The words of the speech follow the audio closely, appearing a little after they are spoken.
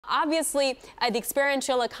Obviously, the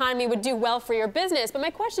experiential economy would do well for your business, but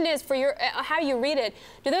my question is, for your how you read it,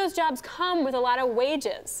 do those jobs come with a lot of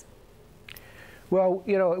wages? Well,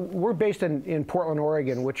 you know, we're based in Portland,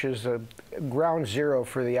 Oregon, which is a ground zero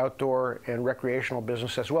for the outdoor and recreational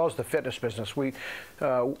business as well as the fitness business.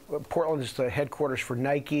 Portland is the headquarters for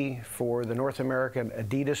Nike, for the North American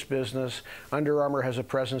Adidas business. Under Armour has a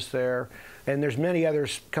presence there, and there's many other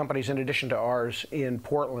companies in addition to ours in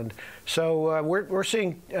Portland. So we're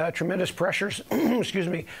seeing tremendous pressures, excuse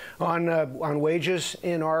me, on wages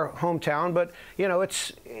in our hometown. But you know,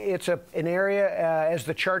 it's an area, as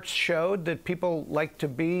the charts showed, that people like to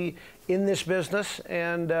be in this business,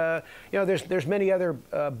 and you know, there's many other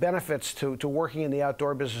benefits to working in the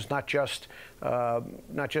outdoor business, not just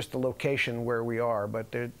the location where we are, but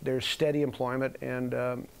there's steady employment, and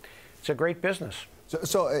it's a great business.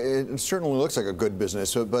 So it certainly looks like a good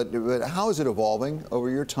business, but how is it evolving over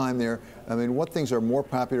your time there? I mean, what things are more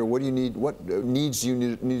popular? What do you need? What needs do you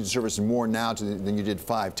need to service more now than you did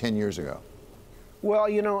 5, 10 years ago? Well,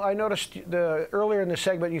 you know, I noticed earlier in the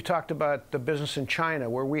segment you talked about the business in China,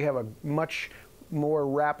 where we have a much more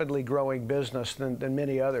rapidly growing business than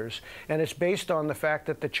many others. And it's based on the fact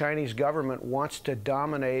that the Chinese government wants to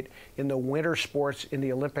dominate in the winter sports in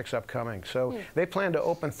the Olympics upcoming. So they plan to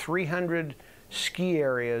open 300 ski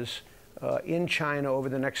areas in China over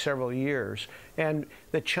the next several years. And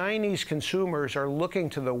the Chinese consumers are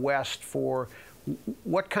looking to the West for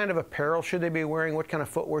what kind of apparel should they be wearing, what kind of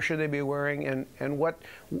footwear should they be wearing, and what,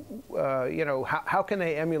 you know, how can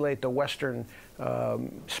they emulate the Western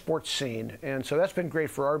sports scene. And so that's been great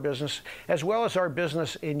for our business, as well as our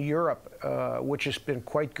business in Europe, which has been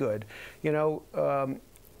quite good. You know,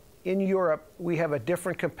 in Europe, we have a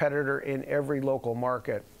different competitor in every local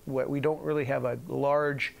market. We don't really have a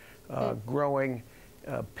large, growing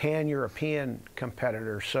pan-European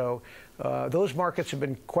competitor. So those markets have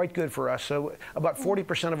been quite good for us. So about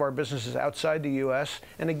 40% of our business is outside the U.S.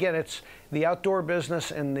 And again, it's the outdoor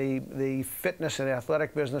business and the fitness and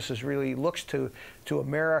athletic business really looks to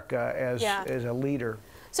America as a leader.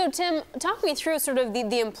 So Tim, talk me through sort of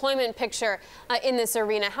the employment picture in this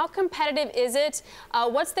arena. How competitive is it?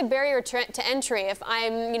 What's the barrier to entry? If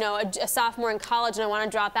I'm, you know, a sophomore in college and I want to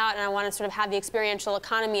drop out and I want to sort of have the experiential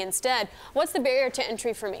economy instead, what's the barrier to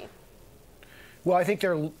entry for me? Well, I think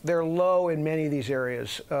they're low in many of these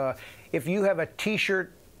areas. If you have a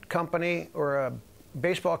T-shirt company or a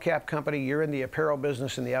baseball cap company, you're in the apparel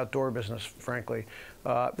business and the outdoor business, frankly.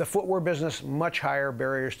 The footwear business, much higher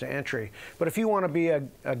barriers to entry. But if you want to be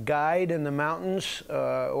a guide in the mountains,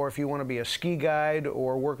 or if you want to be a ski guide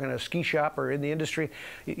or work in a ski shop or in the industry,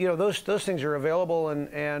 you know, those things are available,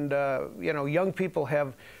 and you know, young people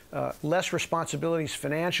have less responsibilities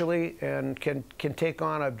financially and can take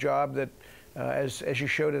on a job that, as you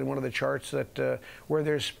showed in one of the charts, that where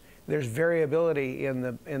there's variability in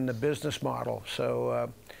the business model.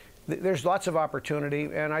 So there's lots of opportunity,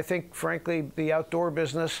 and I think, frankly, the outdoor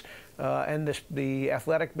business and the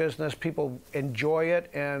athletic business, people enjoy it,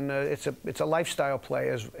 and it's a lifestyle play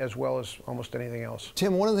as well as almost anything else.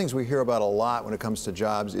 Tim, one of the things we hear about a lot when it comes to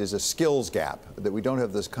jobs is a skills gap, that we don't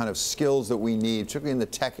have this kind of skills that we need, particularly in the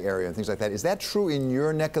tech area and things like that. Is that true in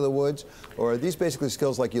your neck of the woods, or are these basically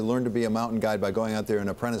skills like you learn to be a mountain guide by going out there and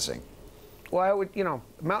apprenticing? Well, you know,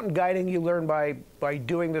 mountain guiding you learn by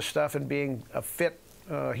doing this stuff and being a fit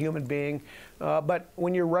human being. But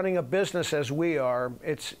when you're running a business as we are,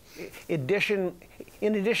 it's in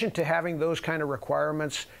addition to having those kind of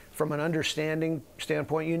requirements from an understanding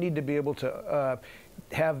standpoint, you need to be able to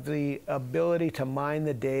have the ability to mine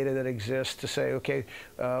the data that exists to say, okay,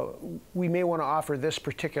 we may want to offer this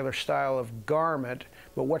particular style of garment,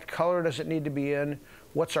 but what color does it need to be in?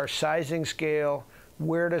 What's our sizing scale?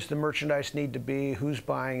 Where does the merchandise need to be? Who's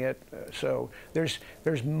buying it? So there's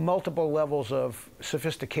multiple levels of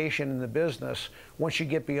sophistication in the business once you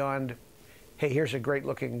get beyond, hey, here's a great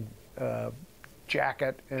looking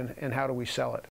jacket, and how do we sell it?